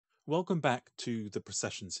Welcome back to the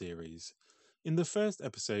Precession Series. In the first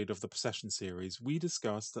episode of the Precession Series, we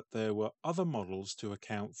discussed that there were other models to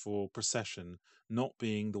account for precession not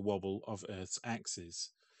being the wobble of Earth's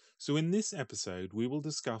axis. So in this episode, we will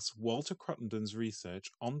discuss Walter Cruttenden's research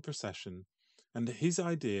on precession and his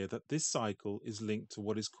idea that this cycle is linked to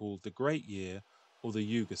what is called the Great Year or the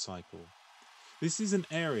Yuga cycle. This is an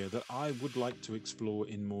area that I would like to explore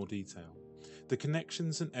in more detail. The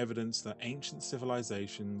connections and evidence that ancient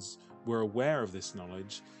civilizations were aware of this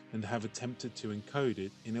knowledge and have attempted to encode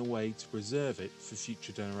it in a way to preserve it for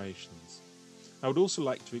future generations. I would also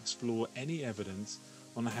like to explore any evidence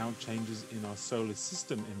on how changes in our solar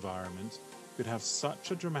system environment could have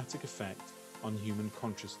such a dramatic effect on human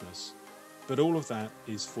consciousness. But all of that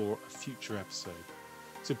is for a future episode.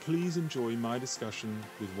 So please enjoy my discussion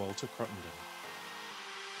with Walter Cruttenden.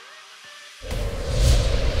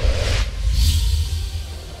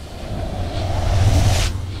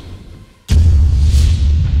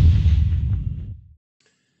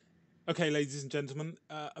 Okay, ladies and gentlemen,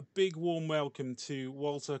 a big warm welcome to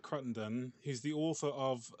Walter Cruttenden, who's the author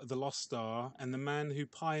of The Lost Star and the man who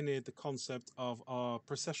pioneered the concept of our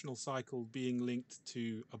precessional cycle being linked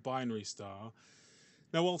to a binary star.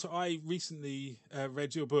 Now, Walter, I recently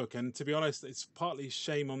read your book, and to be honest, it's partly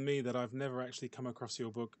shame on me that I've never actually come across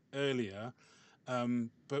your book earlier.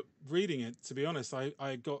 But reading it, to be honest,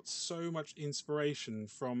 I got so much inspiration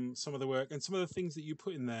from some of the work, and some of the things that you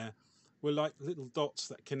put in there were like little dots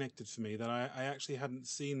that connected for me that I actually hadn't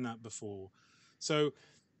seen that before. So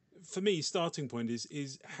for me, starting point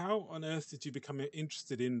is how on earth did you become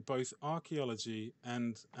interested in both archaeology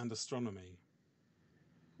and astronomy?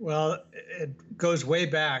 Well, it goes way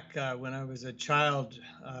back. When I was a child,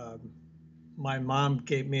 my mom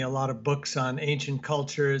gave me a lot of books on ancient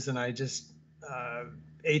cultures, and I just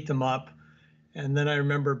ate them up. And then I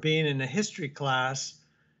remember being in a history class,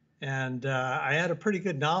 and I had a pretty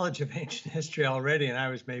good knowledge of ancient history already, and I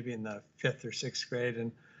was maybe in the fifth or sixth grade.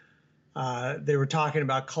 And they were talking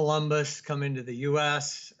about Columbus coming to the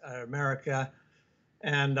U.S., America,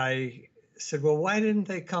 and I said, well, why didn't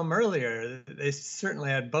they come earlier? They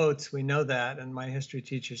certainly had boats. We know that. And my history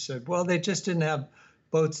teacher said, well, they just didn't have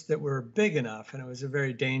boats that were big enough. And it was a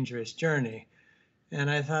very dangerous journey.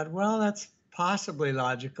 And I thought, well, that's possibly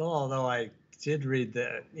logical, although I did read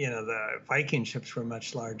the Viking ships were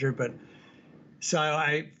much larger. But so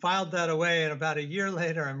I filed that away. And about a year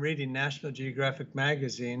later, I'm reading National Geographic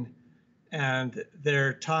magazine, and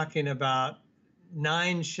they're talking about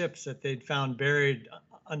 9 ships that they'd found buried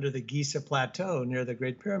under the Giza Plateau near the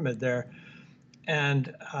Great Pyramid there.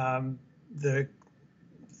 And the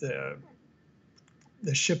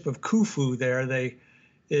ship of Khufu there,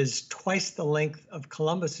 is twice the length of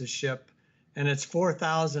Columbus's ship, and it's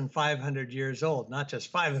 4,500 years old, not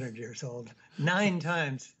just 500 years old, 9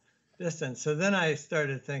 times distance. So then I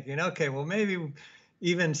started thinking, okay, well, maybe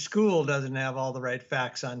even school doesn't have all the right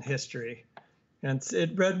facts on history. And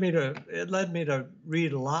it led me to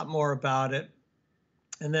read a lot more about it.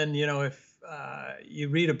 And then, if you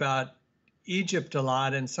read about Egypt a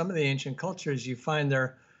lot and some of the ancient cultures, you find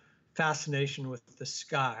their fascination with the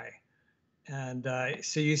sky. And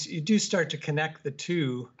so you do start to connect the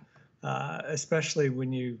two, especially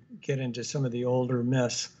when you get into some of the older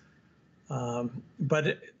myths.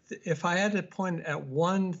 But if I had to point at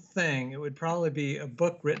one thing, it would probably be a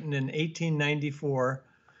book written in 1894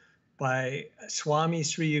 by Swami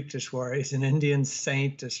Sri Yukteswar. He's an Indian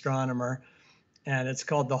saint astronomer, and it's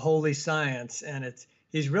called The Holy Science. And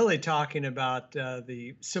he's really talking about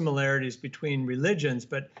the similarities between religions.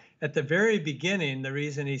 But at the very beginning, the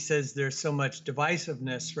reason he says there's so much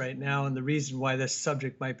divisiveness right now, and the reason why this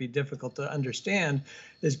subject might be difficult to understand,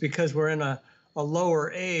 is because we're in a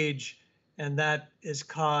lower age, and that is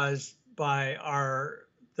caused by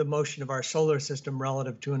the motion of our solar system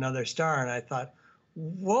relative to another star. And I thought,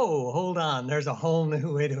 whoa, hold on, there's a whole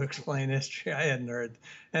new way to explain history I hadn't heard.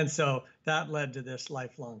 And so that led to this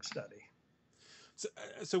lifelong study.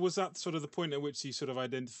 So was that sort of the point at which you sort of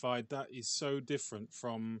identified that is so different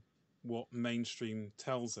from what mainstream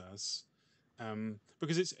tells us?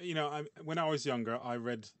 Because it's, when I was younger, I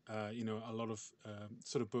read, a lot of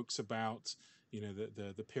sort of books about,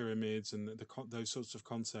 the pyramids and those sorts of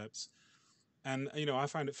concepts. And, I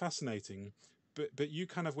found it fascinating. But you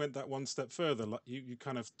kind of went that one step further. Like you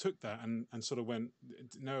kind of took that and sort of went,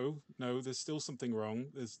 no, there's still something wrong.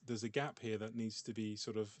 There's a gap here that needs to be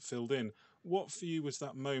sort of filled in. What for you was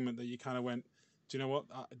that moment that you kind of went, do you know what?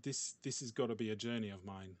 This has got to be a journey of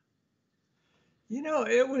mine.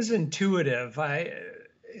 It was intuitive.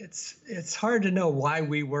 It's hard to know why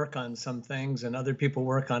we work on some things and other people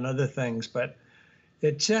work on other things, but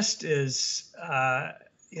it just is.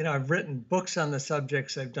 I've written books on the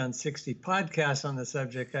subjects. I've done 60 podcasts on the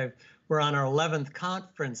subject. We're on our 11th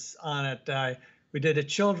conference on it. We did a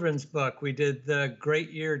children's book. We did the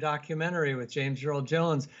Great Year documentary with James Earl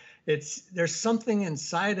Jones. There's something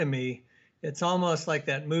inside of me. It's almost like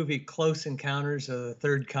that movie Close Encounters of the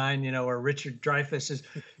Third Kind, where Richard Dreyfuss is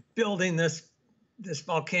building this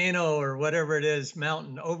volcano or whatever it is,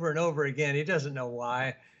 mountain over and over again. He doesn't know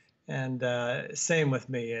why. And same with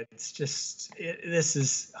me. It's just,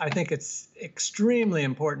 I think it's extremely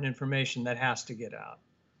important information that has to get out.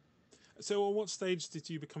 So at what stage did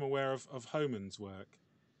you become aware of Hohmann's work?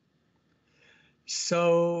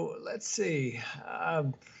 So let's see,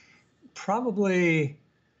 probably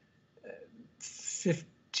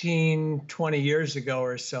 15, 20 years ago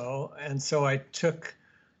or so. And so I took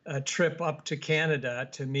a trip up to Canada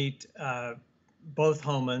to meet both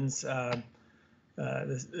Hohmanns.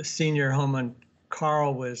 The senior Hohmann,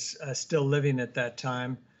 Carl, was still living at that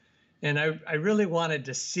time. And I really wanted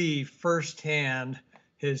to see firsthand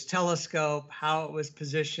his telescope, how it was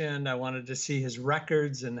positioned. I wanted to see his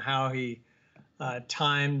records and how he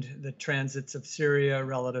timed the transits of Syria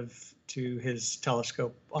relative to his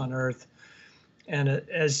telescope on Earth. And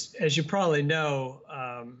as you probably know,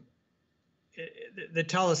 the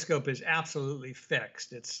telescope is absolutely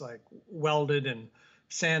fixed. It's like welded and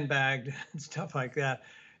sandbagged and stuff like that.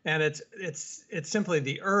 And it's simply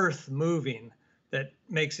the Earth moving that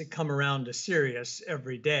makes it come around to Sirius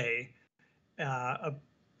every day.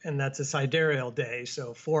 And that's a sidereal day,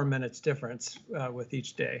 so 4 minutes difference with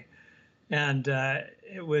each day. And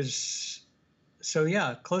it was, so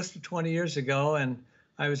yeah, close to 20 years ago, and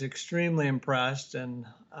I was extremely impressed, and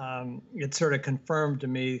it sort of confirmed to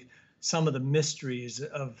me some of the mysteries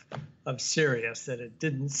of Sirius, that it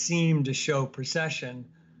didn't seem to show precession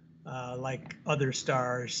like other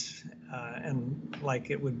stars and like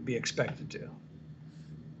it would be expected to.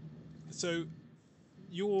 So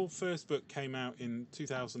your first book came out in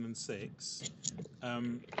 2006,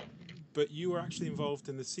 but you were actually involved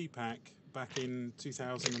in the CPAC back in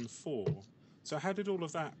 2004. So how did all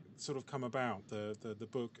of that sort of come about, the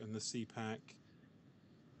book and the CPAC?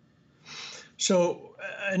 So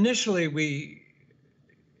initially,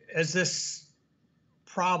 as this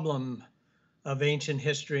problem of ancient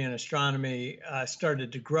history and astronomy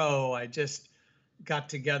started to grow, I just got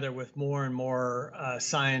together with more and more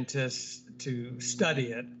scientists to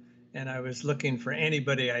study it, and I was looking for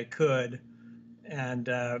anybody I could, and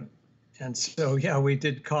so yeah, we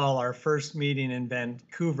did call our first meeting in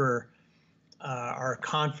Vancouver our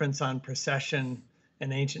Conference on Precession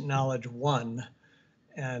and Ancient Knowledge 1,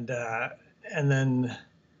 and then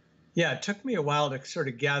yeah, it took me a while to sort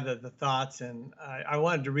of gather the thoughts, and I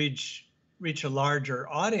wanted to reach a larger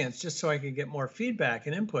audience just so I could get more feedback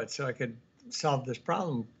and input, so I could solve this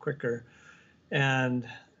problem quicker. And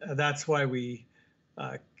that's why we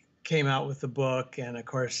came out with the book, and of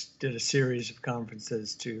course did a series of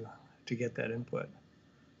conferences to get that input.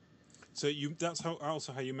 So that's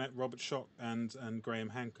also how you met Robert Schoch and Graham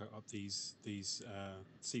Hancock at these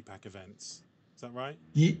CPAC events. Is that right?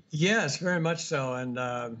 Yes, very much so. And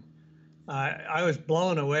I was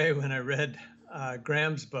blown away when I read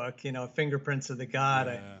Graham's book, Fingerprints of the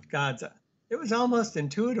Gods. It was almost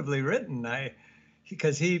intuitively written.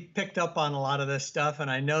 Because he picked up on a lot of this stuff, and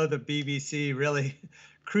I know the BBC really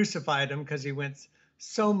crucified him because he went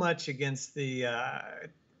so much against the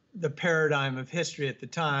paradigm of history at the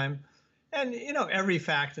time. And every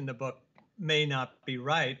fact in the book may not be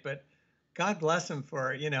right, but God bless him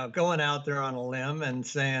for going out there on a limb and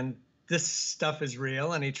saying this stuff is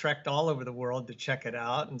real, and he trekked all over the world to check it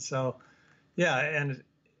out. And so, yeah, and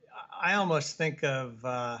I almost think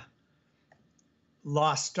of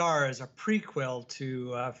Lost Star as a prequel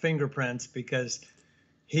to Fingerprints, because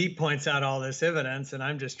he points out all this evidence, and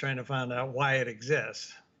I'm just trying to find out why it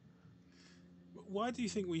exists. Why do you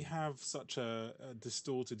think we have such a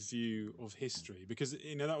distorted view of history? Because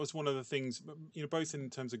that was one of the things, both in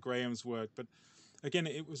terms of Graham's work, but again,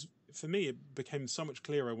 it was, for me, it became so much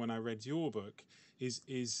clearer when I read your book,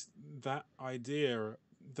 is that idea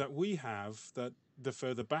that we have, that the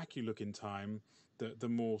further back you look in time, the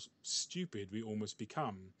more stupid we almost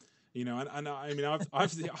become. And I mean,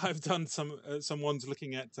 I've done some ones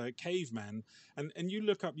looking at caveman, and you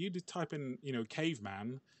look up, you type in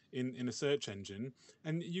caveman in a search engine,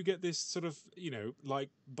 and you get this sort of like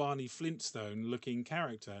Barney Flintstone looking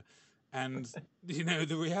character, and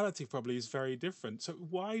the reality probably is very different. So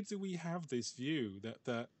why do we have this view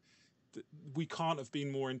that we can't have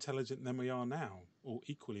been more intelligent than we are now, or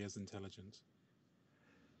equally as intelligent?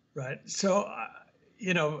 Right. So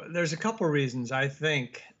there's a couple of reasons. I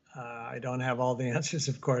think I don't have all the answers,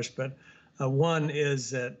 of course, but One is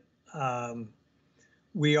that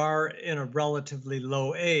we are in a relatively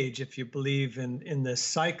low age, if you believe in this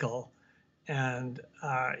cycle. And,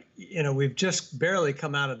 we've just barely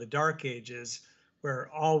come out of the dark ages where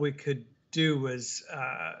all we could do was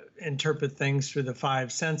interpret things through the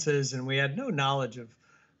five senses. And we had no knowledge of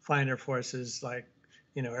finer forces like,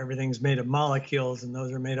 everything's made of molecules, and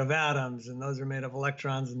those are made of atoms, and those are made of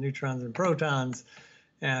electrons and neutrons and protons,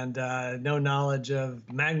 and no knowledge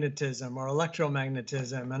of magnetism or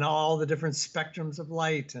electromagnetism and all the different spectrums of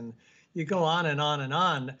light. And you go on and on and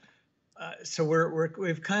on. So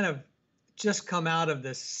we've kind of just come out of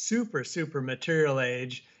this super material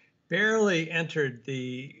age, barely entered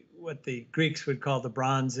what the Greeks would call the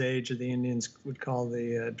Bronze Age, or the Indians would call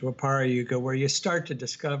the Dwapara Yuga, where you start to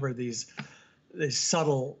discover these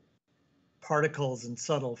subtle particles and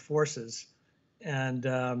subtle forces.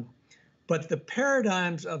 And but the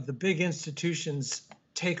paradigms of the big institutions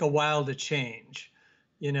take a while to change.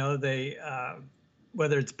 They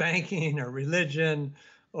whether it's banking or religion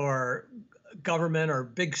or government or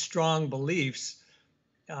big strong beliefs,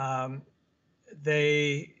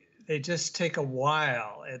 they just take a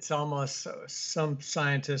while. It's almost, some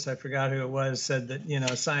scientist, I forgot who it was, said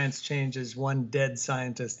that science changes one dead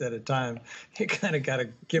scientist at a time. You kind of got to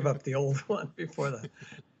give up the old one before the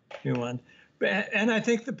new one. And I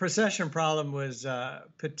think the precession problem was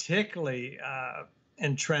particularly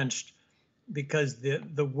entrenched because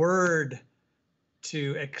the word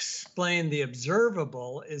to explain the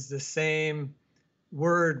observable is the same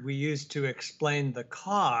word we use to explain the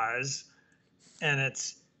cause, and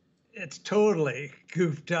it's totally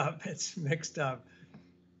goofed up. It's mixed up.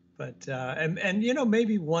 But and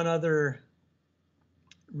maybe one other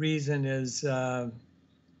reason is that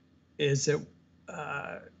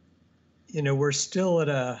we're still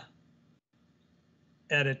at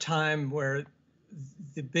a time where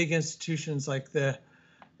the big institutions like the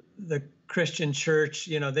Christian church,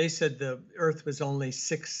 they said the earth was only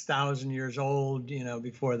 6,000 years old.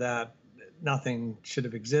 Before that, nothing should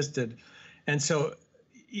have existed. And so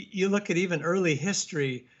you look at even early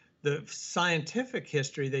history, the scientific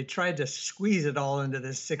history, they tried to squeeze it all into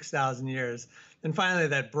this 6,000 years. And finally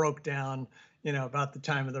that broke down, about the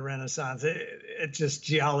time of the Renaissance. It just,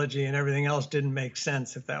 geology and everything else didn't make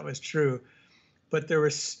sense if that was true. But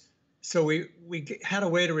so we had a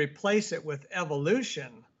way to replace it with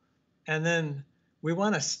evolution. And then we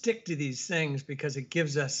want to stick to these things because it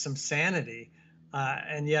gives us some sanity.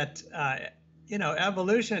 And yet,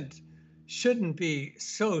 evolution shouldn't be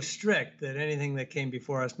so strict that anything that came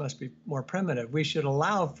before us must be more primitive. We should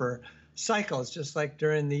allow for cycles, just like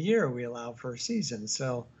during the year we allow for seasons.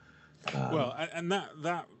 So, well, and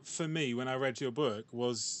that for me, when I read your book,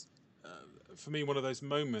 was for me one of those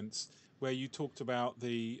moments where you talked about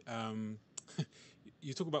you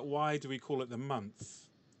talk about why do we call it the month,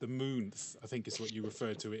 the moonth, I think is what you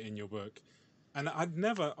referred to it in your book. And I'd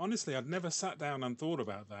never sat down and thought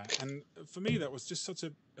about that. And for me, that was just such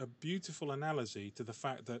a beautiful analogy to the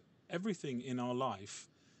fact that everything in our life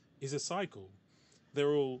is a cycle.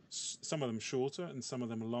 They're all, some of them shorter and some of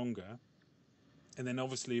them longer. And then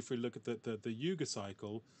obviously, if we look at the Yuga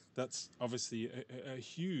cycle, that's obviously a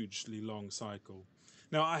hugely long cycle.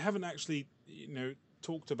 Now, I haven't actually,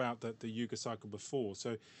 talked about the Yuga cycle before.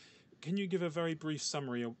 So can you give a very brief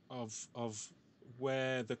summary of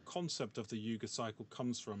where the concept of the Yuga cycle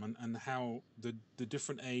comes from, and how the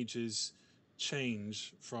different ages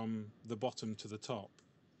change from the bottom to the top?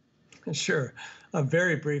 Sure.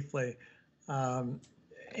 Very briefly,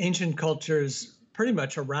 ancient cultures pretty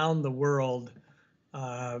much around the world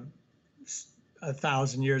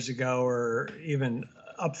 1,000 years ago, or even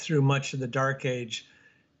up through much of the Dark Age,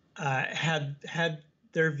 had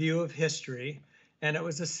their view of history. And it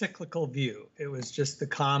was a cyclical view. It was just the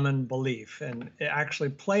common belief. And actually,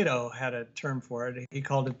 Plato had a term for it. He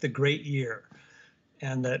called it the great year.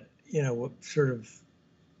 And that, sort of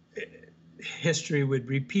history would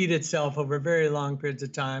repeat itself over very long periods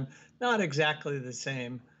of time. Not exactly the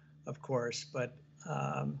same, of course, but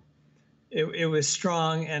it was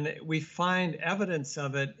strong. And we find evidence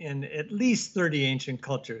of it in at least 30 ancient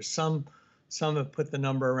cultures. Some have put the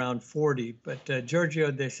number around 40, but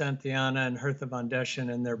Giorgio de Santillana and Hertha von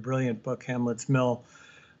Deschen, in their brilliant book, Hamlet's Mill,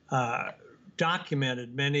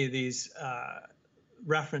 documented many of these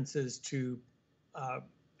references to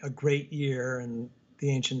a great year and the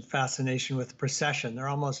ancient fascination with precession. They're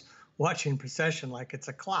almost watching precession like it's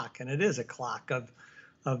a clock, and it is a clock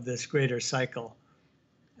of this greater cycle.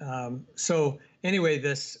 So anyway,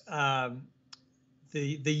 the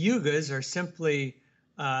yugas are simply,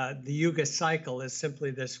 the Yuga cycle is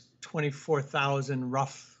simply this 24,000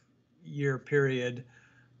 rough year period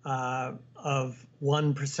of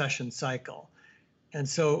one precession cycle. And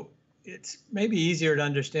so it's maybe easier to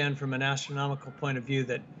understand from an astronomical point of view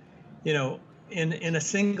that, in a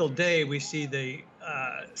single day, we see the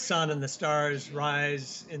sun and the stars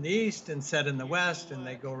rise in the east and set in the west, and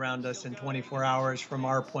they go around us in 24 hours from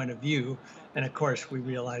our point of view. And of course, we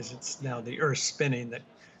realize it's now the Earth spinning that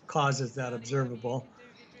causes that observable.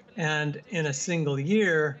 And in a single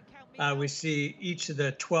year, we see each of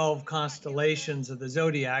the 12 constellations of the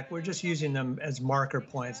zodiac. We're just using them as marker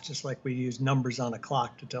points, just like we use numbers on a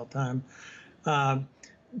clock to tell time,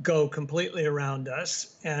 go completely around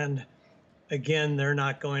us. And again, they're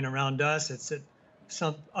not going around us. It's that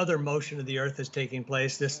some other motion of the Earth is taking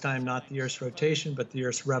place, this time not the Earth's rotation, but the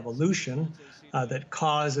Earth's revolution, that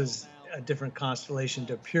causes a different constellation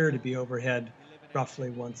to appear to be overhead roughly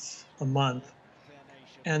once a month.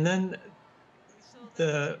 And then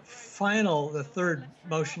the third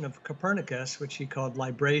motion of Copernicus, which he called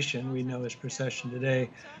libration, we know as precession today,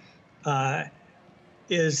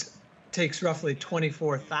 takes roughly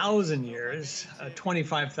 24,000 years,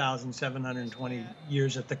 25,720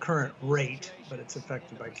 years at the current rate, but it's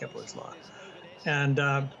affected by Kepler's law. And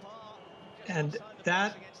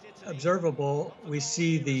that observable, we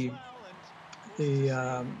see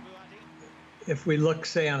if we look,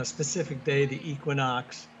 say, on a specific day, the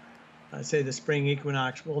equinox, say the spring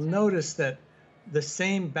equinox, we'll notice that the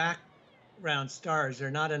same background stars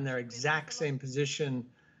are not in their exact same position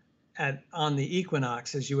on the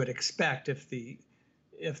equinox as you would expect if the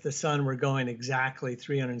sun were going exactly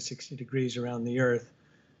 360 degrees around the Earth.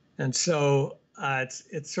 And so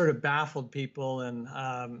it's sort of baffled people. And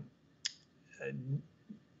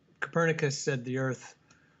Copernicus said the Earth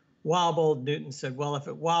wobbled. Newton said, well, if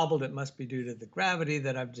it wobbled, it must be due to the gravity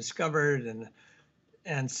that I've discovered.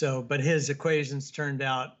 And so, but his equations turned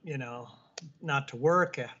out, not to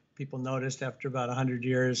work. People noticed after about 100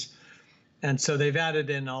 years. And so they've added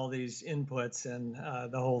in all these inputs, and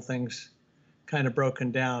the whole thing's kind of broken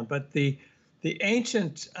down. But the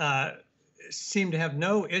ancient seem to have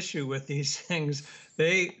no issue with these things.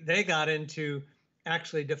 They got into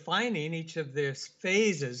actually defining each of the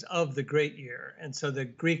phases of the great year. And so the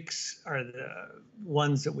Greeks are the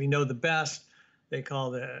ones that we know the best. They call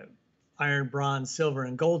the Iron, Bronze, Silver,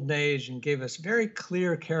 and Golden Age, and gave us very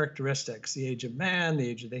clear characteristics: the age of man, the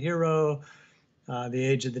age of the hero, the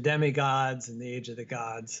age of the demigods, and the age of the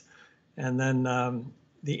gods. And then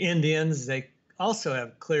the Indians, they also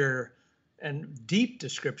have clear and deep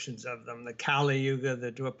descriptions of them: the Kali Yuga,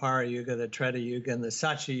 the Dwapara Yuga, the Treta Yuga, and the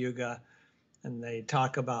Satya Yuga. And they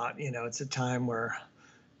talk about, it's a time where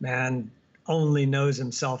man only knows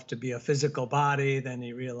himself to be a physical body, then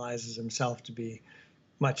he realizes himself to be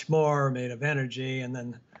much more, made of energy. And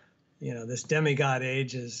then, this demigod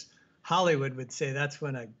age is, Hollywood would say that's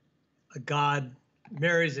when a god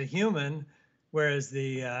marries a human, whereas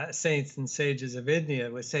the saints and sages of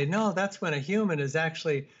India would say, no, that's when a human is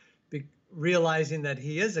actually realizing that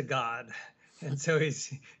he is a god. And so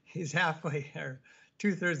he's halfway or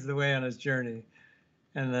 2/3 of the way on his journey.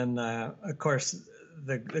 And then, of course,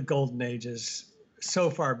 the golden age is so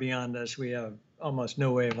far beyond us, we have almost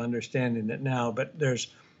no way of understanding it now, but there's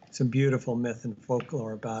some beautiful myth and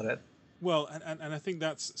folklore about it. Well, and I think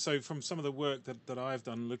that's, so from some of the work that I've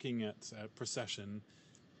done looking at precession,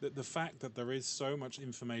 that the fact that there is so much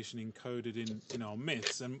information encoded in our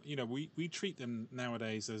myths, and we treat them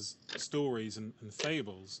nowadays as stories and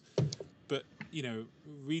fables, but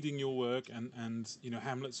reading your work and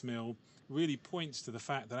Hamlet's Mill really points to the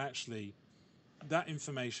fact that actually that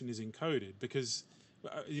information is encoded. Because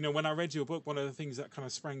when I read your book, one of the things that kind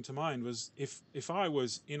of sprang to mind was, if I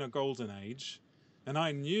was in a golden age and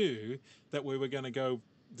I knew that we were going to go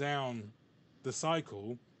down the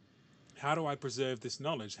cycle, how do I preserve this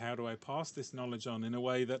knowledge? How do I pass this knowledge on in a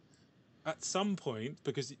way that at some point,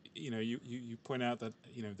 because you point out that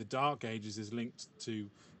the Dark Ages is linked to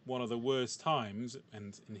one of the worst times,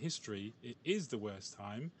 and in history it is the worst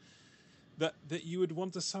time, that you would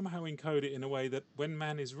want to somehow encode it in a way that when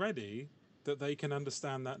man is ready, that they can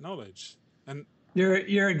understand that knowledge. And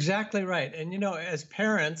you're exactly right. And as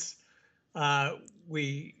parents,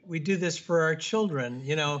 we do this for our children.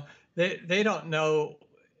 They don't know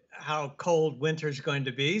how cold winter's going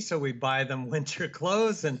to be, so we buy them winter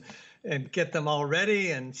clothes and get them all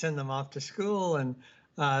ready and send them off to school. And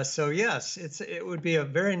so yes, it would be a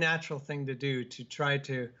very natural thing to do, to try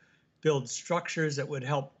to build structures that would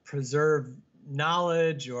help preserve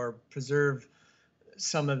knowledge or preserve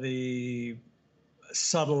some of the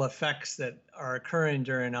subtle effects that are occurring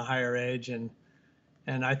during a higher age. And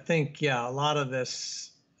I think, a lot of these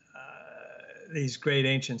great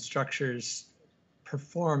ancient structures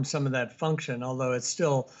perform some of that function, although it's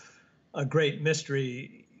still a great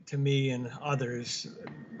mystery to me and others,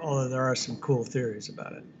 although there are some cool theories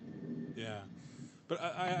about it. Yeah. But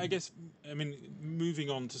I guess, I mean, moving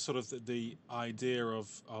on to sort of the idea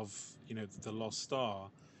of the lost star.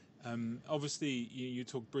 Obviously, you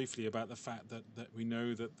talked briefly about the fact that we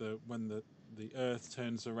know that when the Earth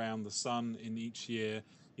turns around the sun in each year,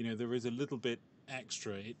 there is a little bit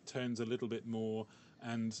extra. It turns a little bit more,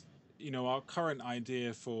 and our current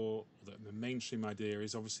idea for the mainstream idea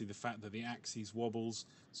is obviously the fact that the axis wobbles.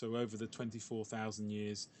 So over the 24,000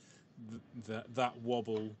 years, that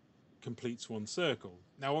wobble completes one circle.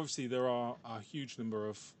 Now, obviously, there are a huge number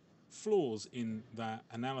of flaws in that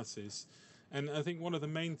analysis, and I think one of the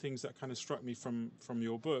main things that kind of struck me from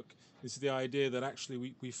your book is the idea that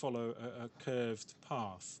actually we follow a curved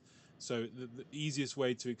path. So the easiest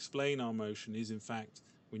way to explain our motion is, in fact,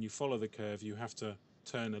 when you follow the curve, you have to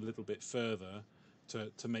turn a little bit further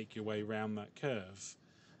to make your way around that curve.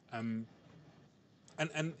 And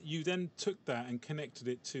you then took that and connected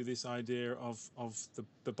it to this idea of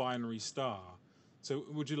the binary star. So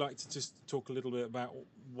would you like to just talk a little bit about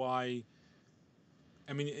why?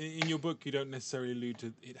 I mean, in your book, you don't necessarily allude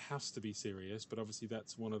to it has to be Sirius, but obviously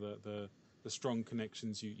that's one of the strong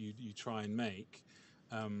connections you try and make.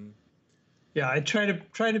 Yeah, I try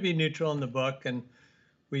to be neutral in the book, and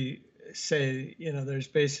we say there's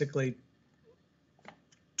basically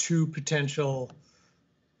two potential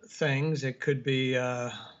things. It could be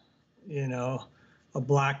a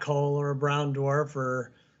black hole or a brown dwarf,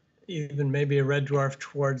 or even maybe a red dwarf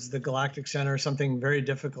towards the galactic center, something very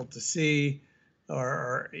difficult to see,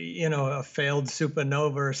 or a failed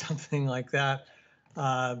supernova or something like that,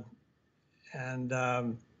 and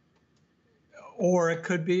or it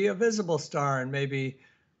could be a visible star, and maybe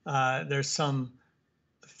there's some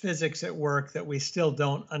physics at work that we still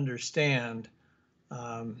don't understand.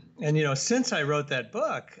 And since I wrote that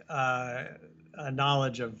book, a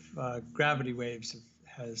knowledge of gravity waves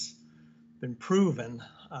has been proven,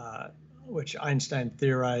 which Einstein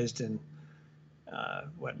theorized in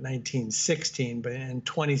 1916, but in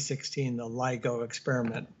 2016 the LIGO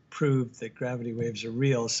experiment proved that gravity waves are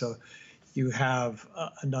real. So you have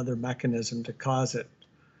another mechanism to cause it.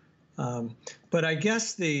 But I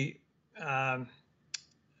guess the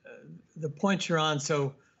point you're on,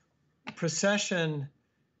 so precession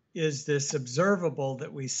is this observable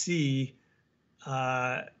that we see,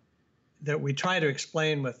 that we try to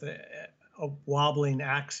explain with a wobbling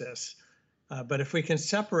axis. But if we can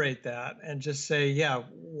separate that and just say, yeah,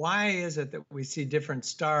 why is it that we see different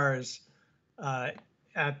stars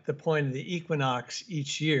at the point of the equinox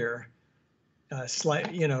each year?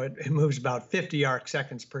 It moves about 50 arc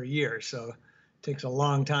seconds per year. So it takes a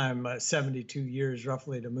long time, 72 years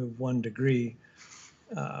roughly, to move 1 degree.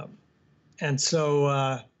 And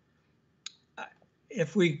so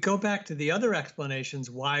if we go back to the other explanations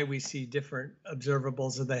why we see different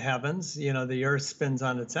observables of the heavens, the Earth spins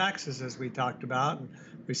on its axis, as we talked about, and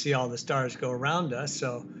we see all the stars go around us.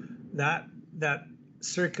 So that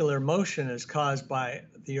circular motion is caused by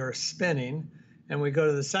the Earth spinning. And we go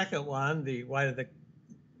to the second one, why did the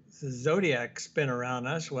zodiac spin around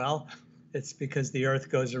us? Well, it's because the Earth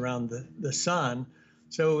goes around the sun.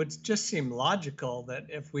 So it just seemed logical that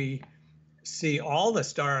if we see all the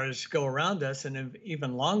stars go around us in an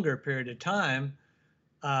even longer period of time,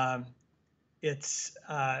 it's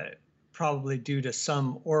probably due to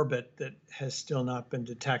some orbit that has still not been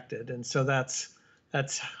detected. And so that's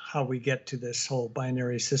how we get to this whole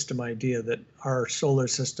binary system idea that our solar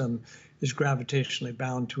system is gravitationally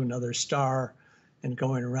bound to another star and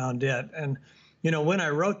going around it. And when I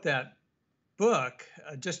wrote that book,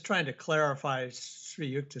 just trying to clarify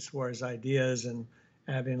Sri Yukteswar's ideas and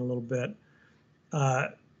adding a little bit,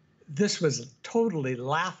 this was totally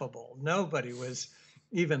laughable. Nobody was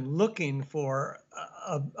even looking for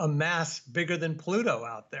a mass bigger than Pluto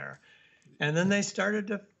out there. And then they started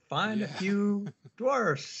to find a few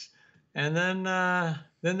dwarfs. And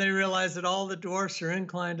then they realized that all the dwarfs are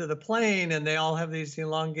inclined to the plane and they all have these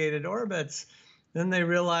elongated orbits. Then they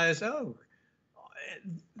realized, oh,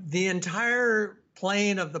 the entire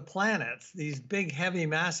plane of the planets, these big heavy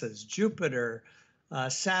masses, Jupiter,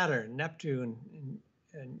 Saturn, Neptune,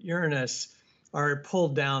 and Uranus, are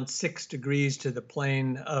pulled down 6 degrees to the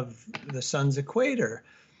plane of the sun's equator.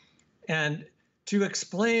 And to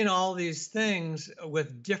explain all these things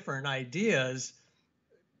with different ideas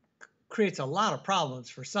creates a lot of problems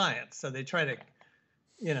for science. So they try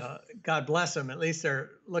to, God bless them, at least they're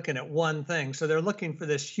looking at one thing. So they're looking for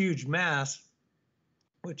this huge mass,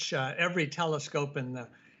 which every telescope in the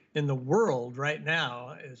in the world right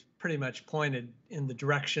now is pretty much pointed in the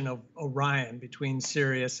direction of Orion, between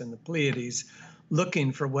Sirius and the Pleiades,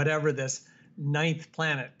 looking for whatever this ninth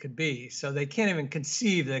planet could be. So they can't even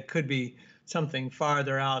conceive that it could be something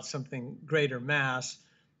farther out, something greater mass.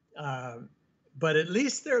 Uh, but at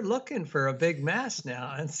least they're looking for a big mass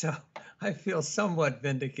now. And so I feel somewhat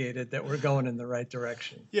vindicated that we're going in the right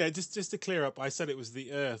direction. Yeah, just to clear up, I said it was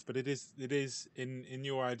the Earth, but it is in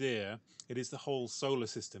your idea, it is the whole solar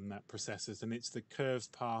system that processes, and it's the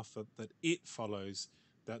curved path that it follows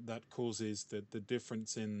that causes the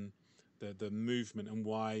difference in the movement, and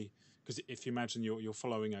why. Because if you imagine you're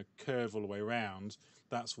following a curve all the way around,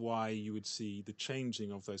 that's why you would see the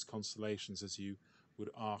changing of those constellations as you would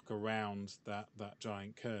arc around that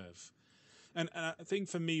giant curve. And I think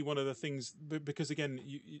for me, one of the things, because again,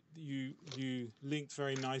 you linked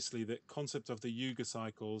very nicely that concept of the Yuga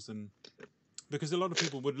cycles, and because a lot of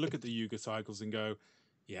people would look at the Yuga cycles and go,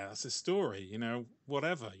 yeah, that's a story,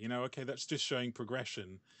 whatever, okay, that's just showing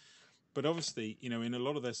progression. But obviously, in a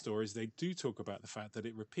lot of their stories, they do talk about the fact that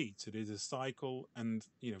it repeats. It is a cycle, and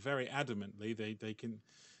very adamantly, they can,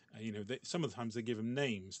 some of the times they give them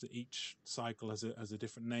names. That each cycle has a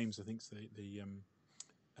different names. I think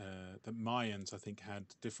the Mayans, I think, had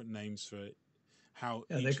different names for how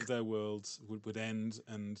each of their worlds would end,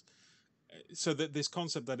 and so that this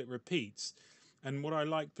concept that it repeats. And what I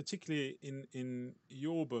liked particularly in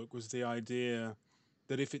your book was the idea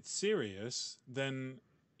that if it's serious, then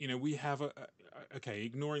we have okay,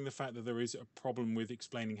 ignoring the fact that there is a problem with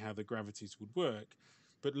explaining how the gravities would work,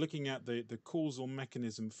 but looking at the causal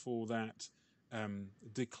mechanism for that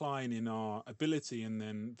decline in our ability and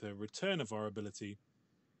then the return of our ability.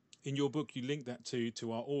 In your book, you link that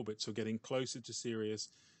to our orbits, or getting closer to Sirius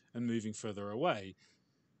and moving further away.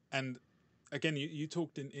 And again, you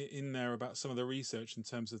talked in there about some of the research in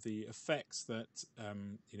terms of the effects that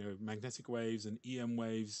magnetic waves and EM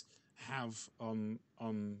waves have on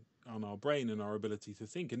our brain and our ability to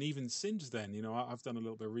think. And even since then, I've done a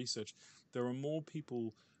little bit of research. There are more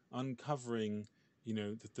people uncovering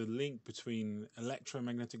the link between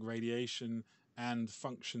electromagnetic radiation and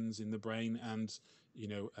functions in the brain, and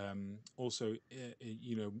also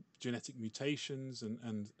genetic mutations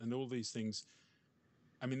and all these things.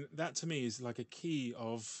 I mean, that to me is like a key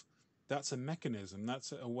of, that's a mechanism,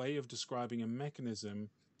 that's a way of describing a mechanism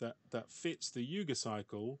that fits the Yuga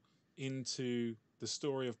cycle into the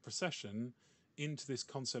story of precession, into this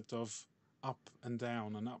concept of up and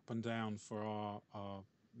down for our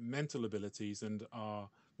mental abilities and our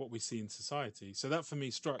what we see in society. So that for me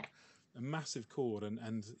struck a massive chord,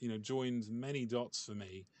 and joined many dots for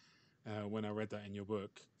me when I read that in your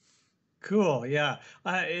book. Cool. Yeah.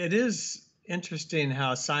 It is interesting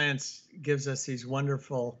how science gives us these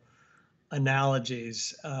wonderful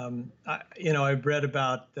analogies. I've read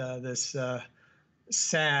about this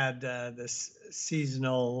this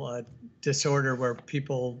seasonal disorder where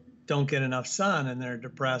people don't get enough sun and they're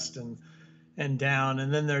depressed and down.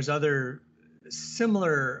 And then there's other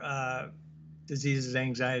similar diseases,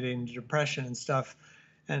 anxiety and depression and stuff,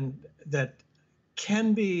 and that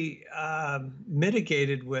can be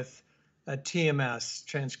mitigated with a TMS,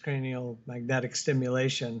 transcranial magnetic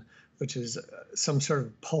stimulation, which is some sort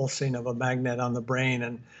of pulsing of a magnet on the brain.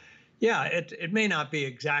 And yeah, it may not be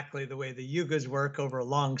exactly the way the yugas work over a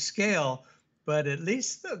long scale, but at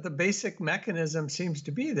least the basic mechanism seems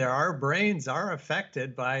to be there. Our brains are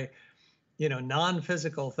affected by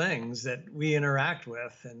non-physical things that we interact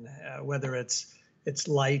with, and whether it's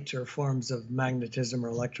light or forms of magnetism or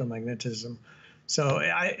electromagnetism. So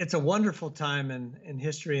it's a wonderful time in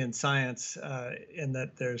history and science, in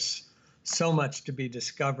that there's so much to be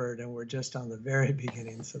discovered, and we're just on the very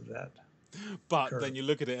beginnings of that. But curve. then you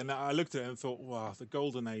look at it, and I looked at it and thought, wow, the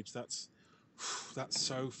golden age, that's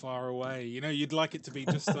so far away. You'd like it to be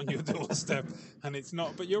just on your doorstep, and it's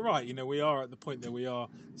not. But you're right. We are at the point that we are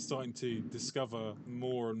starting to discover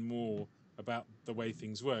more and more about the way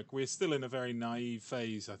things work. We're still in a very naive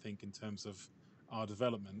phase, I think, in terms of our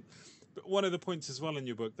development. But one of the points as well in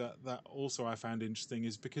your book that also I found interesting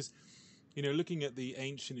is because, looking at the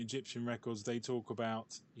ancient Egyptian records, they talk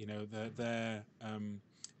about, their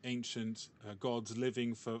ancient gods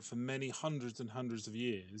living for many hundreds and hundreds of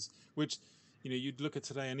years, which you'd look at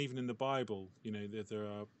today, and even in the Bible, there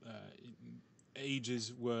are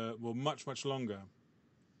ages were much longer.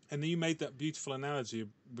 And you made that beautiful analogy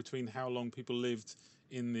between how long people lived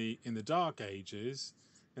in the dark ages,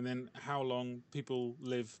 and then how long people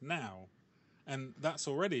live now, and that's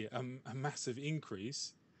already a massive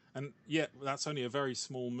increase. And yet that's only a very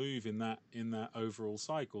small move in that overall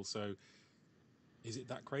cycle. So is it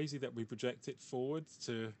that crazy that we project it forward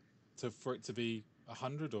for it to be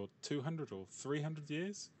 100 or 200 or 300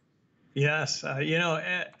 years? Yes,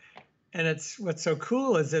 and it's what's so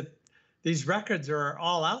cool is that these records are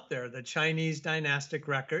all out there. The Chinese dynastic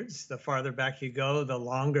records, the farther back you go, the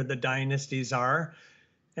longer the dynasties are.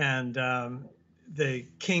 And the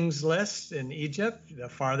kings list in Egypt, the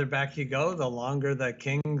farther back you go, the longer the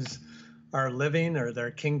kings are living or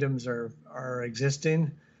their kingdoms are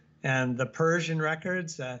existing. And the Persian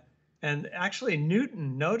records, and actually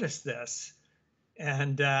Newton noticed this,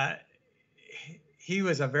 and he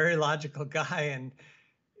was a very logical guy, and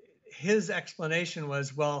his explanation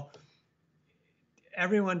was, well,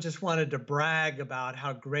 everyone just wanted to brag about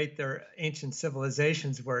how great their ancient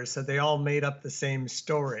civilizations were, so they all made up the same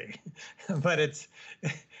story. But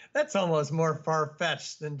that's almost more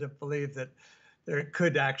far-fetched than to believe that there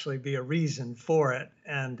could actually be a reason for it.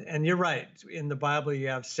 And you're right. In the Bible, you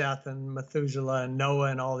have Seth and Methuselah and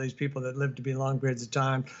Noah and all these people that lived to be long periods of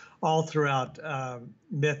time. All throughout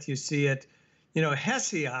myth, you see it.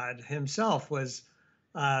 Hesiod himself was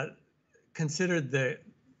considered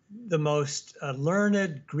the most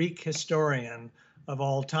learned Greek historian of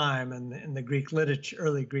all time in the Greek literature,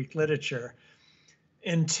 early Greek literature,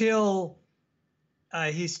 until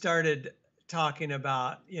he started talking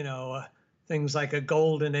about, things like a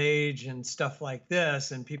golden age and stuff like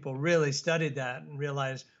this. And people really studied that and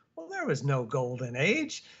realized, well, there was no golden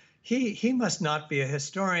age. He must not be a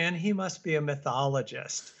historian. He must be a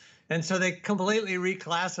mythologist. And so they completely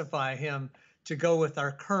reclassify him to go with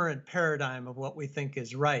our current paradigm of what we think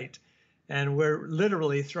is right. And we're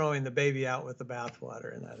literally throwing the baby out with the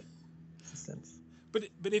bathwater in that sense.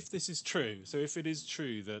 But if this is true, so if it is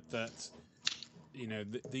true that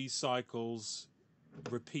these cycles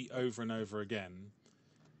repeat over and over again,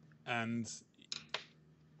 and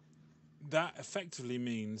that effectively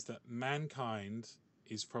means that mankind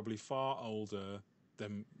is probably far older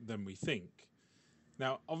than we think.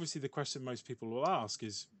 Now, obviously, the question most people will ask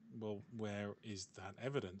is, well, where is that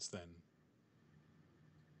evidence then?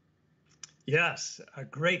 Yes, a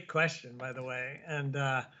great question, by the way. And,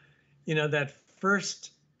 that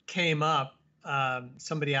first came up,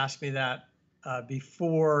 somebody asked me that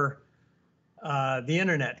before the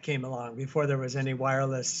internet came along, before there was any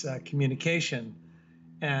wireless communication.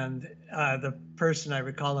 And the person, I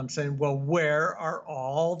recall them saying, well, where are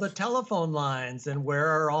all the telephone lines and where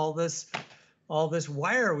are all this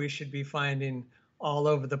wire we should be finding all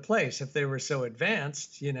over the place if they were so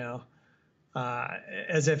advanced,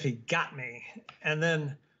 as if he got me. And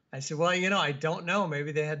then I said, well, I don't know.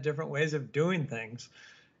 Maybe they had different ways of doing things.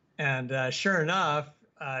 And sure enough,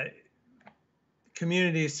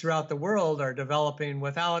 communities throughout the world are developing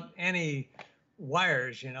without any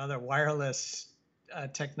wires, the wireless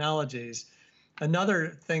technologies.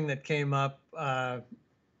 Another thing that came up,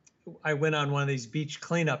 I went on one of these beach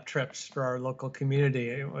cleanup trips for our local community.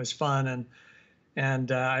 It was fun.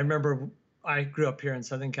 And I remember I grew up here in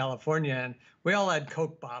Southern California, and we all had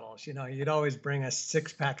Coke bottles. You'd always bring a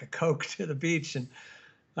 6-pack of Coke to the beach and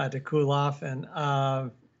to cool off. And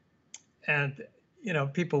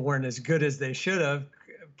people weren't as good as they should have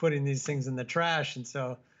putting these things in the trash. And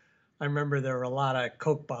so I remember there were a lot of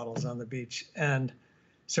Coke bottles on the beach. And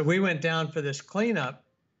so we went down for this cleanup,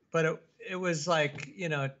 but it was like,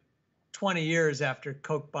 20 years after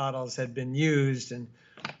Coke bottles had been used and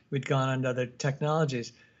we'd gone on to other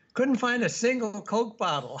technologies. Couldn't find a single Coke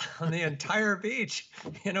bottle on the entire beach.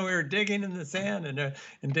 We were digging in the sand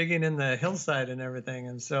and digging in the hillside and everything.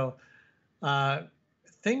 And so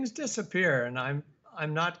things disappear, and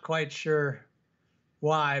I'm not quite sure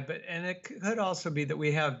why, and it could also be that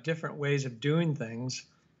we have different ways of doing things.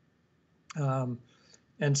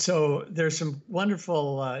 And so there's some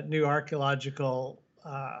wonderful new archaeological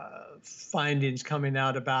findings coming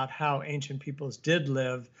out about how ancient peoples did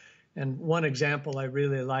live. And one example I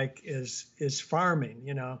really like is farming,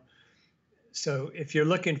 So if you're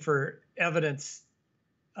looking for evidence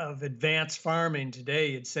of advanced farming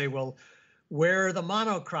today, you'd say, well, where are the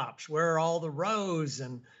monocrops? Where are all the rows?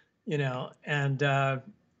 And,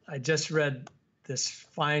 I just read this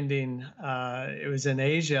finding, it was in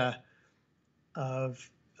Asia, of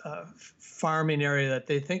a farming area that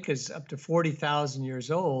they think is up to 40,000 years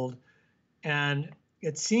old. And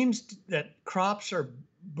it seems that crops are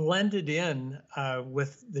blended in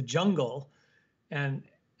with the jungle, and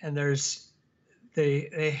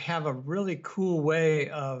they have a really cool way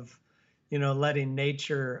of, letting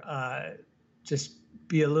nature just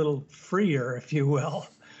be a little freer, if you will,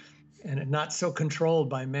 and not so controlled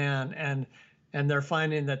by man. And they're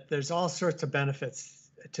finding that there's all sorts of benefits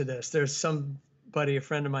to this. There's somebody, a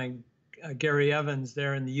friend of mine, Gary Evans,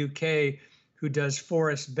 there in the UK, who does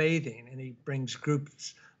forest bathing, and he brings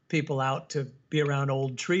groups people out to be around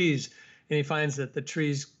old trees, and he finds that the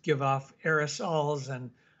trees give off aerosols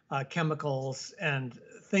and chemicals and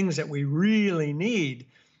things that we really need,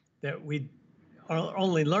 that we are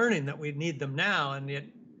only learning that we need them now, and yet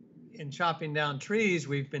in chopping down trees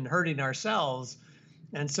we've been hurting ourselves.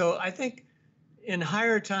 And so I think in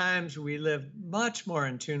higher times we live much more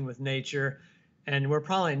in tune with nature, and we're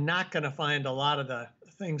probably not going to find a lot of the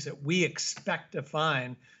things that we expect to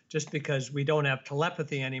find just because we don't have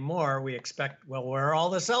telepathy anymore. We expect, well, where are all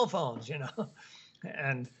the cell phones, you know?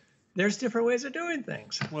 And there's different ways of doing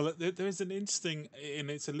things. Well, there's an interesting, and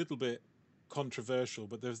it's a little bit controversial,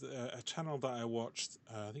 but there's a channel that I watched,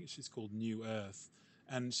 I think she's called New Earth,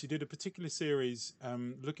 and she did a particular series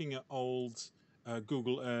looking at old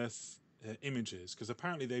Google Earth images, because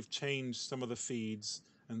apparently they've changed some of the feeds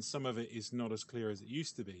and some of it is not as clear as it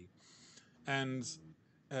used to be. And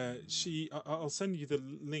I'll send you the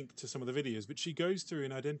link to some of the videos, but she goes through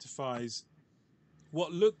and identifies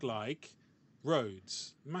what looked like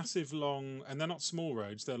roads, massive long, and they're not small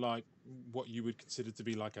roads, they're like what you would consider to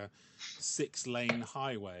be like a 6-lane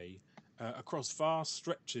highway across vast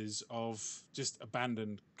stretches of just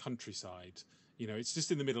abandoned countryside. You know, it's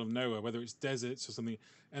just in the middle of nowhere, whether it's deserts or something.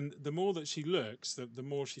 And the more that she looks, the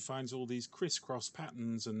more she finds all these crisscross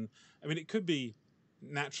patterns. And I mean, it could be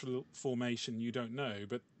natural formation, you don't know.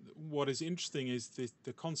 But what is interesting is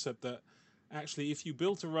the concept that actually, if you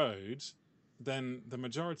built a road, then the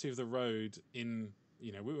majority of the road in,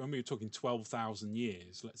 you know, when we were talking 12,000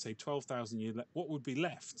 years, let's say 12,000 years, what would be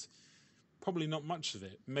left? Probably not much of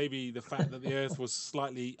it. Maybe the fact that the Earth was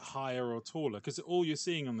slightly higher or taller, because all you're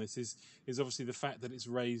seeing on this is obviously the fact that it's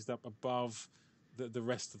raised up above the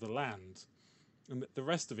rest of the land, and the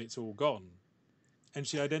rest of it's all gone. And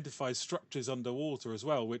she identifies structures underwater as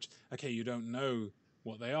well, which, okay, you don't know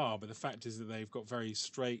what they are, but the fact is that they've got very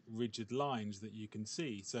straight, rigid lines that you can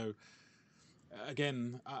see. So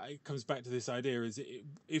again, it comes back to this idea: is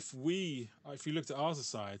if you looked at our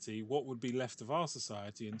society, what would be left of our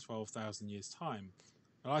society in 12,000 years' time?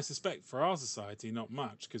 And I suspect for our society, not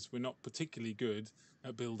much, because we're not particularly good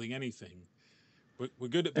at building anything. We're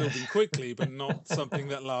good at building quickly, but not something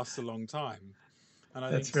that lasts a long time. And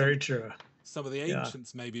I That's think very true. some of the Yeah.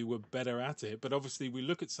 ancients maybe were better at it, but obviously we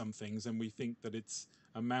look at some things and we think that it's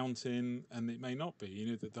a mountain, and it may not be.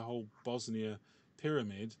 You know, that the whole Bosnia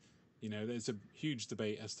pyramid, you know, there's a huge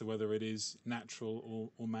debate as to whether it is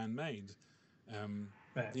natural or man-made.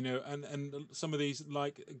 Right. You know, and some of these,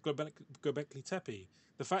 like Göbekli Tepe,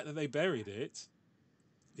 the fact that they buried it,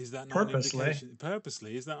 is that not Purposely. an indication?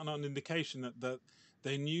 Purposely, is that not an indication that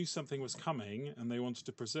they knew something was coming and they wanted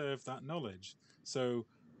to preserve that knowledge? So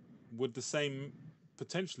would the same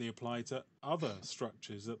potentially apply to other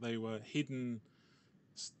structures, that they were hidden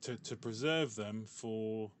to preserve them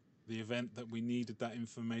for the event that we needed that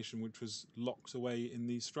information, which was locked away in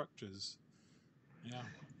these structures? Yeah.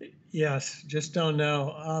 Yes, just don't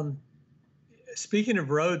know. Speaking of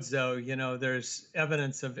roads, though, you know, there's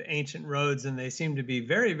evidence of ancient roads, and they seem to be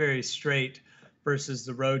very, very straight versus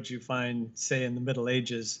the roads you find, say, in the Middle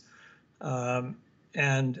Ages. And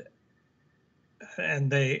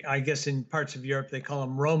they, I guess, in parts of Europe, they call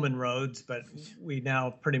them Roman roads, but we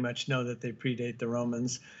now pretty much know that they predate the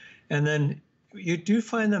Romans. And then you do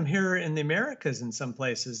find them here in the Americas in some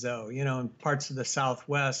places, though, you know, in parts of the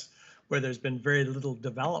Southwest where there's been very little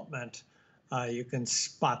development. You can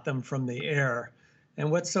spot them from the air.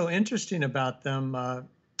 And what's so interesting about them, a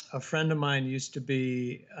friend of mine used to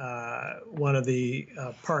be one of the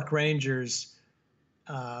park rangers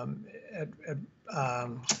at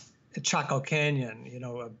Chaco Canyon, you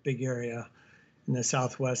know, a big area in the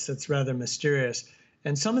Southwest that's rather mysterious.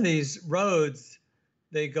 And some of these roads,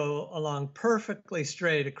 they go along perfectly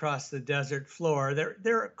straight across the desert floor.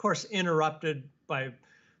 They're of course interrupted by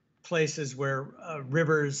places where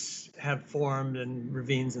rivers have formed and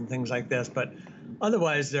ravines and things like this, but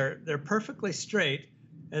otherwise they're perfectly straight.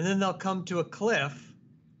 And then they'll come to a cliff,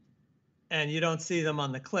 and you don't see them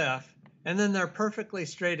on the cliff. And then they're perfectly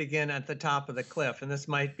straight again at the top of the cliff. And this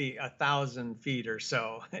might be 1,000 feet or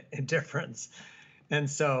so in difference. And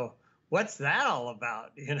so what's that all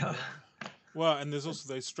about, you know? Well, and there's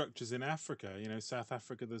also those structures in Africa. You know, South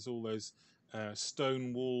Africa, there's all those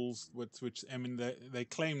stone walls, which I mean, they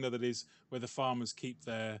claim that it is where the farmers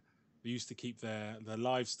they used to keep their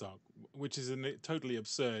livestock, which is totally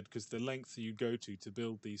absurd, because the length you go to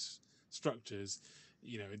build these structures,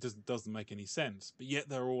 you know, it doesn't make any sense. But yet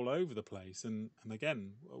they're all over the place, and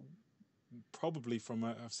again, probably from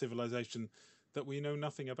a civilization that we know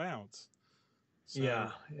nothing about. So, yeah,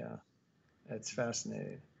 it's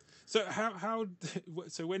fascinating. So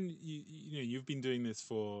so when you know, you've been doing this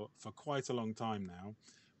for quite a long time now,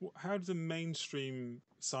 How do the mainstream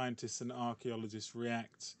scientists and archaeologists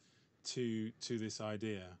react to this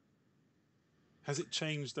idea? Has it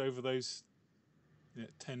changed over those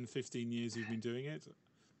 10, 15 years you've been doing it?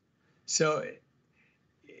 So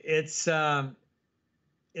it's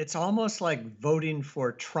almost like voting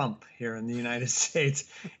for Trump here in the United States,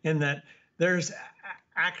 in that there's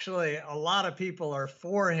actually a lot of people are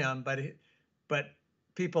for him, but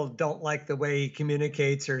people don't like the way he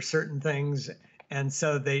communicates or certain things, and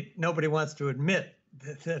so nobody wants to admit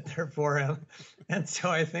that they're for him, and so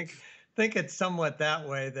I think it's somewhat that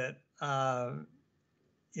way, that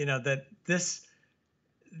that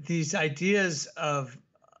these ideas of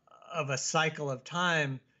a cycle of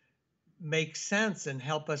time make sense and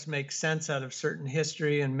help us make sense out of certain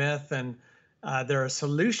history and myth, and they're a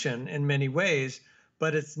solution in many ways,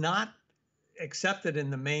 but it's not accepted in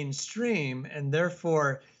the mainstream, and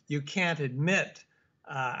therefore you can't admit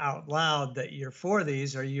out loud that you're for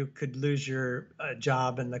these, or you could lose your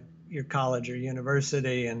job in your college or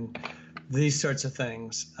university and these sorts of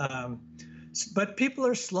things. But people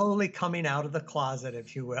are slowly coming out of the closet,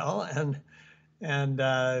 if you will, and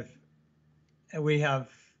we have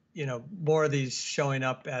more of these showing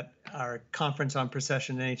up at our conference on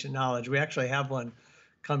precession and ancient knowledge. We actually have one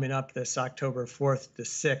coming up this October 4th to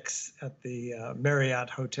 6th at the Marriott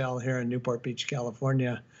Hotel here in Newport Beach,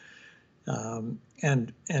 California.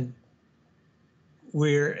 And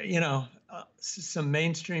we're, some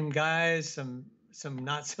mainstream guys, some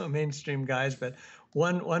not so mainstream guys, but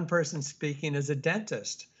one person speaking is a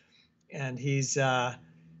dentist, and he's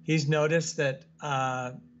noticed that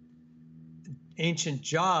ancient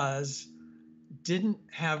jaws didn't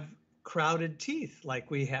have crowded teeth like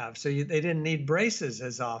we have, so they didn't need braces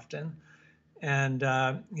as often. And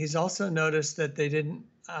he's also noticed that they didn't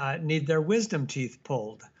need their wisdom teeth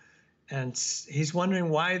pulled. And he's wondering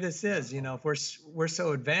why this is. If we're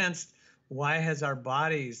so advanced, why have our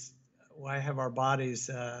bodies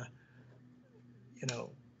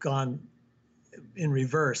gone in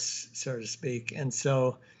reverse, so to speak? And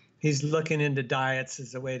so he's looking into diets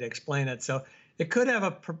as a way to explain it. So it could have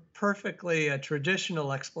a perfectly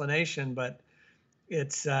traditional explanation, but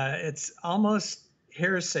it's almost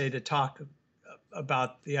hearsay to talk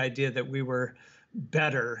about the idea that we were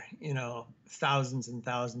better, thousands and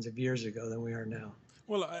thousands of years ago than we are now.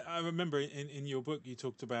 Well, I remember in your book you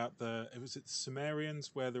talked about the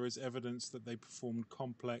Sumerians, where there is evidence that they performed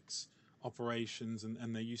complex operations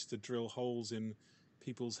and they used to drill holes in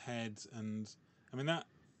people's heads, and I mean that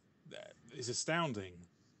is astounding.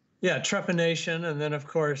 Yeah, trepanation, and then of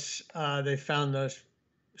course they found those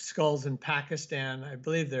skulls in Pakistan. I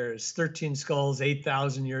believe there's 13 skulls,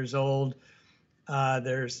 8,000 years old.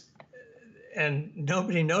 And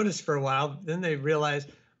nobody noticed for a while. Then they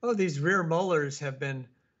realized, oh, these rear molars have been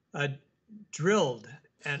drilled,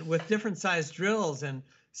 and with different sized drills and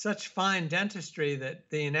such fine dentistry that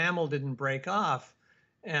the enamel didn't break off.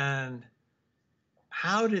 And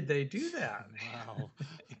how did they do that? Wow.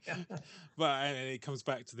 Yeah. But it comes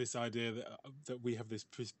back to this idea that we have this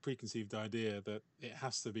preconceived idea that it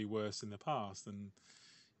has to be worse in the past, and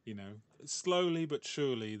slowly but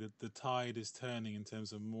surely the tide is turning in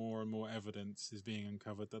terms of more and more evidence is being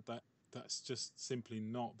uncovered that's just simply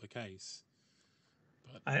not the case.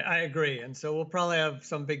 But I agree, and so we'll probably have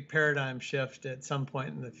some big paradigm shift at some point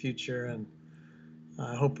in the future, and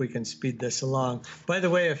I hope we can speed this along. By the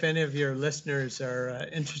way, if any of your listeners are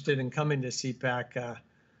interested in coming to CPAC,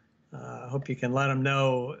 I hope you can let them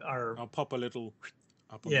know. I'll pop a little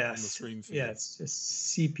up on the screen for you. Yes, just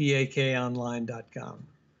cpakonline.com.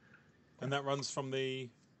 And that runs from the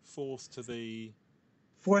 4th to the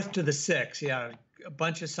 6th. Yeah, a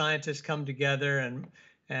bunch of scientists come together,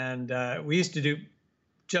 and we used to do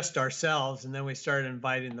just ourselves, and then we started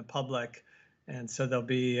inviting the public, and so there'll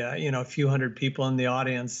be a few hundred people in the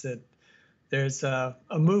audience. That there's a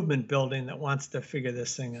movement building that wants to figure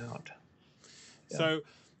this thing out. Yeah. So,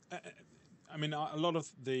 I mean, a lot of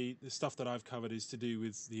the stuff that I've covered is to do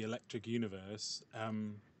with the electric universe.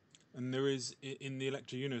 And there is, in the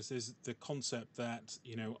electric universe, there's the concept that,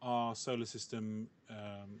 our solar system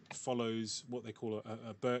follows what they call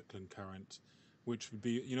a Birkeland current, which would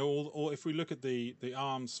be, or if we look at the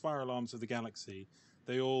spiral arms of the galaxy,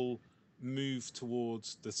 they all move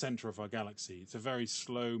towards the center of our galaxy. It's a very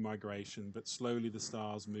slow migration, but slowly the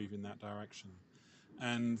stars move in that direction.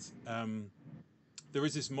 And there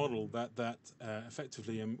is this model that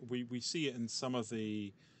effectively, and we see it in some of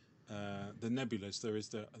the nebulas. There is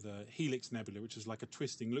the Helix Nebula, which is like a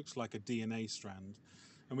twisting, looks like a DNA strand,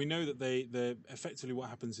 and we know that they effectively what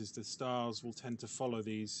happens is the stars will tend to follow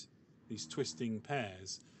these twisting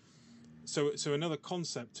pairs, So another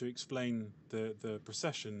concept to explain the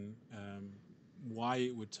precession, why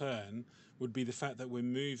it would turn, would be the fact that we're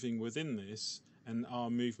moving within this, and our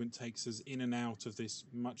movement takes us in and out of this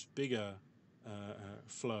much bigger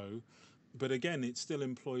flow. But again, it still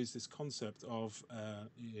employs this concept of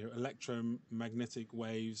electromagnetic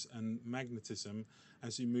waves and magnetism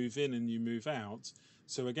as you move in and you move out.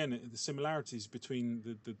 So again, the similarities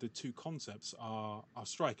between the two concepts are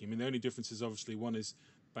striking. I mean, the only difference is obviously one is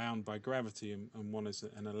bound by gravity and one is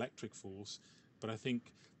an electric force. But I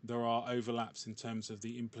think there are overlaps in terms of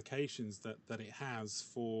the implications that it has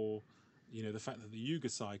for, the fact that the Yuga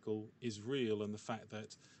cycle is real, and the fact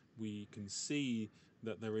that we can see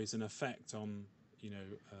that there is an effect on,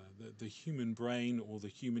 the human brain or the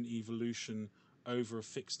human evolution over a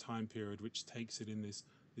fixed time period, which takes it in this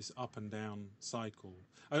up and down cycle.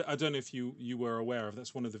 I don't know if you were aware of,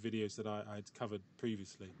 that's one of the videos that I'd covered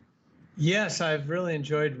previously. Yes, I've really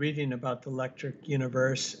enjoyed reading about the electric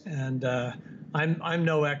universe, and I'm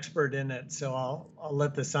no expert in it, so I'll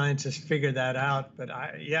let the scientists figure that out. But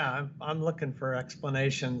I'm looking for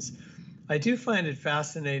explanations. I do find it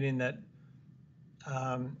fascinating that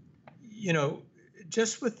um, you know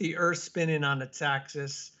just with the Earth spinning on its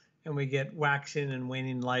axis, and we get waxing and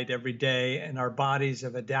waning light every day, and our bodies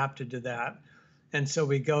have adapted to that, and so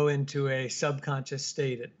we go into a subconscious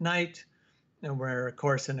state at night, and we're of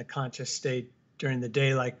course in a conscious state during the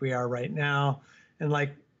day like we are right now. And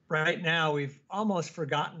like right now we've almost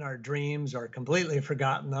forgotten our dreams or completely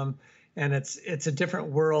forgotten them, and it's a different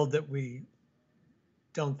world that we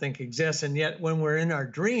don't think exists. And yet when we're in our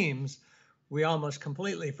dreams, we almost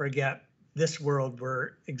completely forget this world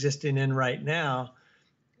we're existing in right now.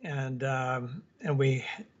 And we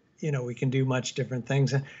we can do much different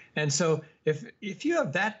things. And so if you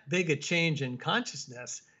have that big a change in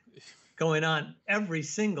consciousness going on every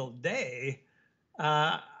single day,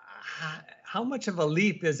 how much of a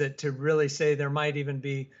leap is it to really say there might even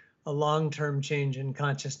be a long-term change in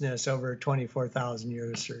consciousness over 24,000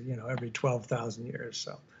 years, or every 12,000 years?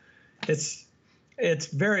 So it's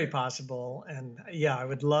very possible, and yeah, I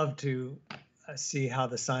would love to see how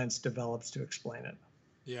the science develops to explain it.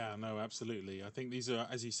 Yeah, no, absolutely. I think these are,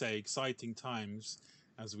 as you say, exciting times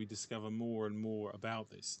as we discover more and more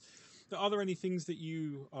about this. Are there any things that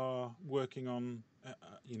you are working on,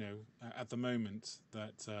 at the moment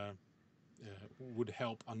that would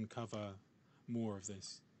help uncover more of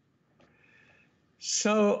this?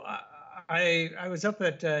 So I was up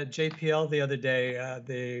at JPL the other day,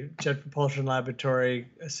 the Jet Propulsion Laboratory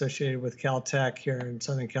associated with Caltech here in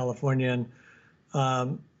Southern California,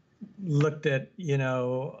 and looked at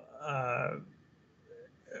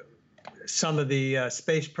some of the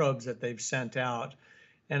space probes that they've sent out,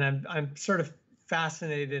 and I'm sort of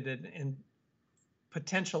fascinated in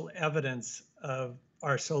potential evidence of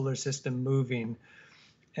our solar system moving,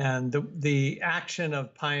 and the action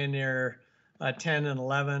of Pioneer 10 and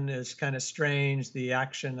 11 is kind of strange. The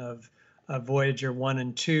action of Voyager 1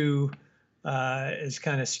 and 2 is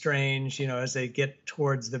kind of strange, as they get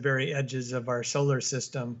towards the very edges of our solar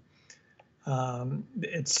system.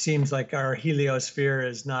 It seems like our heliosphere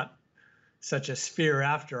is not such a sphere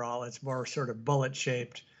after all. It's more sort of bullet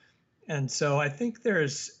shaped. And so I think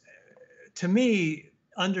there's, to me,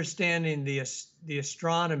 understanding the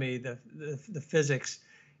astronomy, the physics,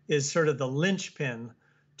 is sort of the linchpin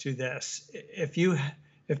to this.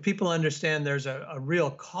 If people understand there's a real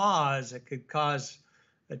cause that could cause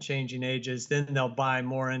a changing ages, then they'll buy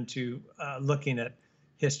more into looking at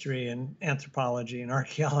history and anthropology and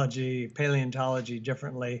archaeology, paleontology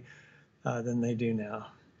differently than they do now.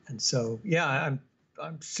 And so, yeah,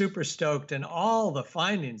 I'm super stoked, and all the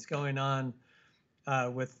findings going on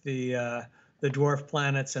with the dwarf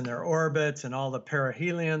planets and their orbits, and all the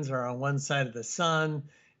perihelions are on one side of the sun.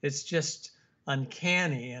 It's just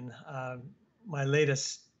uncanny. And my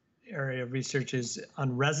latest area of research is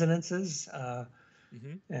on resonances,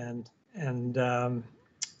 and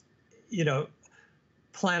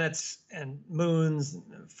planets and moons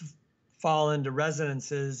fall into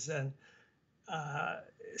resonances, and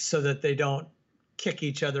so that they don't kick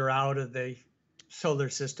each other out of the solar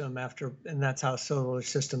system and that's how solar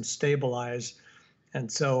systems stabilize. And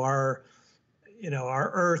so our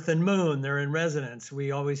Earth and Moon, they're in resonance.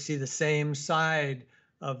 We always see the same side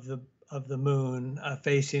of the moon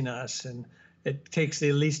facing us, and it takes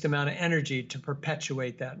the least amount of energy to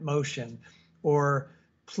perpetuate that motion. Or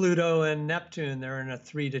Pluto and Neptune, they're in a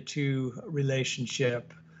 3-to-2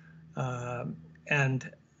 relationship, and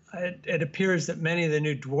it appears that many of the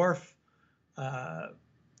new dwarf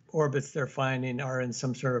orbits they're finding are in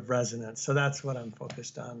some sort of resonance. So that's what I'm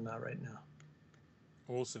focused on right now.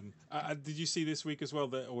 Awesome. Did you see this week as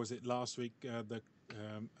well, or was it last week? I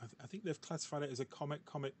think they've classified it as a comet,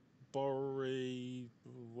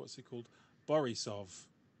 what's it called? Borisov.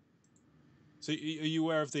 So are you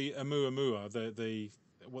aware of the Oumuamua, the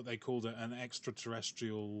what they called an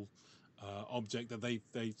extraterrestrial object that they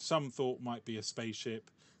some thought might be a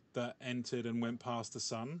spaceship that entered and went past the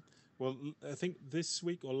sun? Well, I think this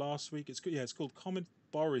week or last week, it's called Comet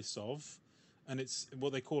Borisov, and it's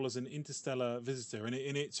what they call as an interstellar visitor, and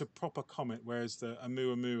it's a proper comet, whereas the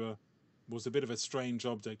Oumuamua was a bit of a strange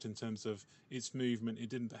object in terms of its movement. It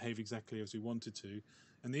didn't behave exactly as we wanted to.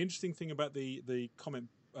 And the interesting thing about the comet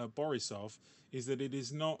Borisov is that it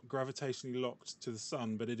is not gravitationally locked to the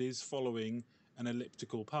sun, but it is following an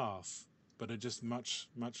elliptical path, but a just much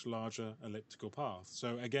larger elliptical path.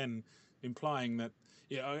 So again, implying that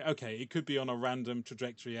it could be on a random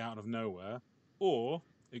trajectory out of nowhere, or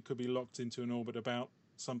it could be locked into an orbit about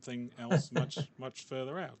something else much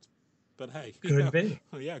further out. But hey, Could be.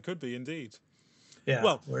 Yeah, could be indeed. Yeah,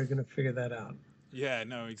 Well, we're going to figure that out. Yeah,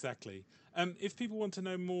 no, exactly. If people want to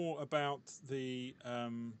know more about the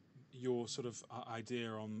your sort of idea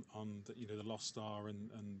on the lost star and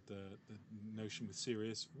the notion with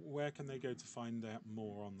Sirius, where can they go to find out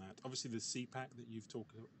more on that? Obviously, the CPAC that you've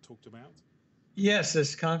talked about. Yes,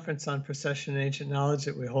 this conference on precession and ancient knowledge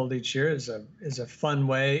that we hold each year is a fun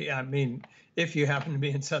way. I mean, if you happen to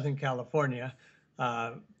be in Southern California,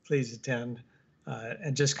 please attend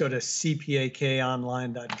and just go to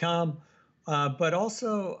cpakonline.com. But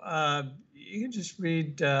also, you can just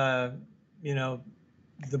read,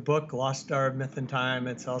 the book Lost Star of Myth and Time.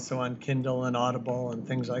 It's also on Kindle and Audible and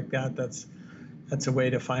things like that. That's a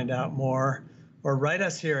way to find out more. Or write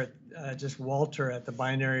us here at just Walter at the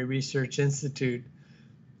Binary Research Institute.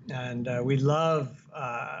 And we love,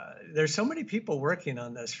 there's so many people working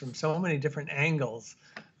on this from so many different angles.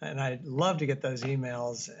 And I'd love to get those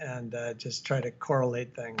emails and just try to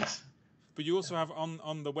correlate things. But you also have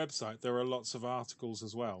on the website, there are lots of articles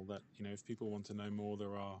as well that, if people want to know more,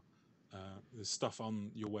 there's stuff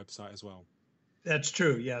on your website as well. That's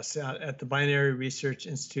true, yes, at the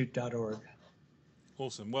binaryresearchinstitute.org.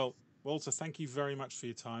 Awesome. Well, Walter, thank you very much for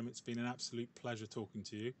your time. It's been an absolute pleasure talking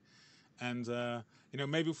to you. And,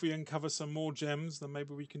 maybe if we uncover some more gems, then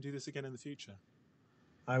maybe we can do this again in the future.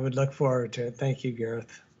 I would look forward to it. Thank you,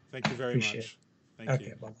 Gareth. Thank you very Appreciate much. it. Thank Okay,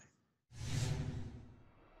 you. bye-bye.